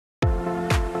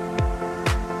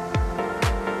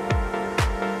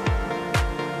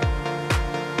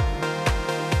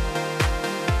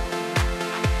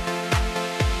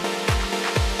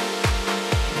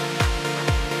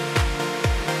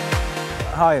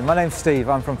Hi, my name's Steve,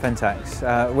 I'm from PENTAX.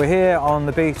 We're here on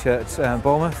the beach at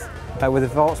Bournemouth with the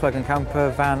Volkswagen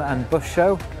camper, van and bus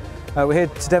show. We're here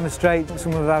to demonstrate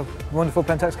some of our wonderful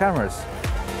PENTAX cameras.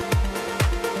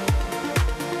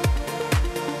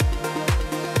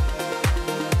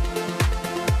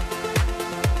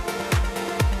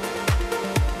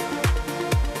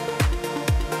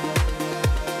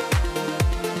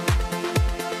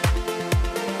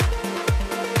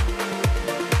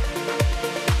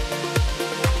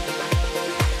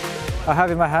 I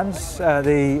have in my hands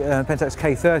the PENTAX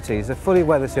K30. It's a fully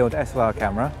weather sealed SLR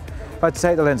camera. If I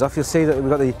take the lens off, you'll see that we've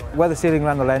got the weather sealing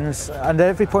around the lens, and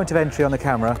every point of entry on the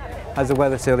camera has a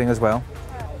weather sealing as well.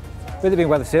 With it being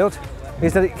weather sealed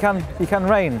is that you can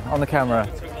rain on the camera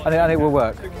and it will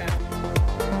work.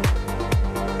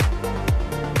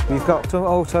 We've got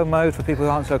auto mode for people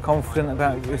who aren't so confident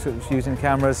about using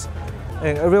cameras.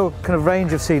 A real kind of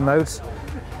range of scene modes,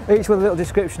 each with a little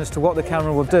description as to what the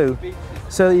camera will do,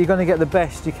 so that you're going to get the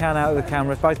best you can out of the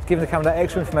camera. By giving the camera that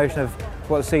extra information of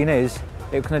what the scene is,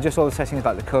 it can adjust all the settings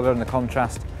like the colour and the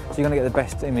contrast, so you're going to get the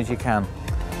best image you can.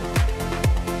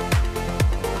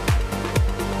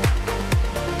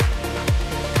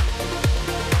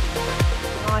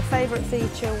 My favourite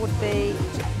feature would be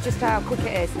just how quick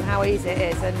it is and how easy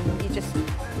it is, and you just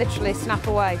literally snap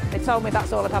away. They told me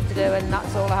that's all I'd have to do, and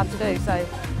that's all I had to do, so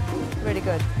really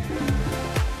good.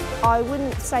 I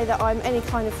wouldn't say that I'm any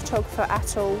kind of photographer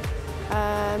at all.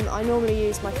 I normally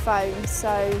use my phone,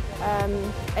 so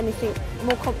anything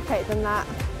more complicated than that,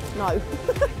 no.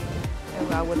 Oh,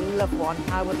 I would love one,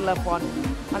 I would love one.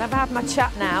 I'll never have my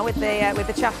chat now with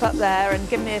the chap up there and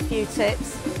give me a few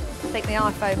tips. I think the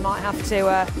iPhone might have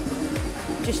to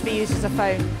just be used as a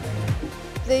phone.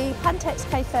 The PENTAX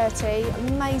K30,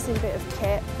 amazing bit of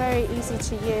kit, very easy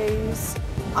to use.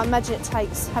 I imagine it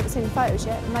takes, haven't seen the photos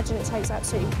yet, imagine it takes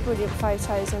absolutely brilliant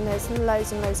photos, and there's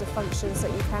loads and loads of functions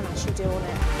that you can actually do on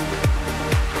it.